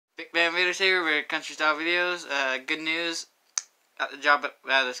Vicman videos here. We're country style videos. Good news. Got the job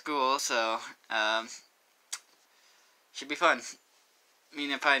out of the school, so should be fun. I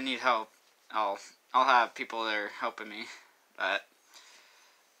mean, if I need help, I'll have people there helping me. But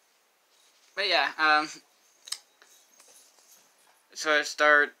yeah. So I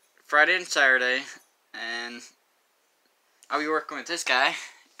start Friday and Saturday, and I'll be working with this guy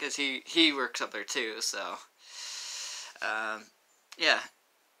because he works up there too. So yeah.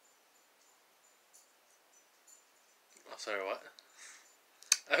 I'm sorry, what?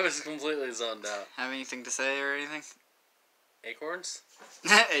 I was completely zoned out. Have anything to say or anything? Acorns?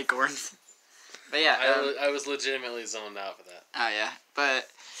 Acorns. But yeah. I was legitimately zoned out for that. Oh yeah, but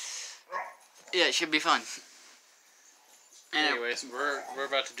yeah, it should be fun. And anyways, we're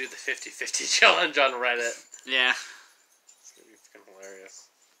about to do the 50-50 challenge on Reddit. Yeah. It's gonna be freaking hilarious.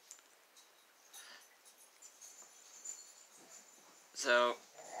 So,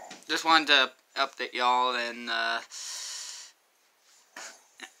 just wanted to update y'all and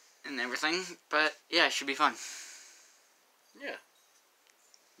everything. But yeah, it should be fun. Yeah.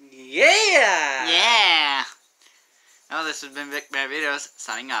 Yeah! Yeah! Well, this has been Vicman Videos,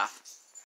 signing off.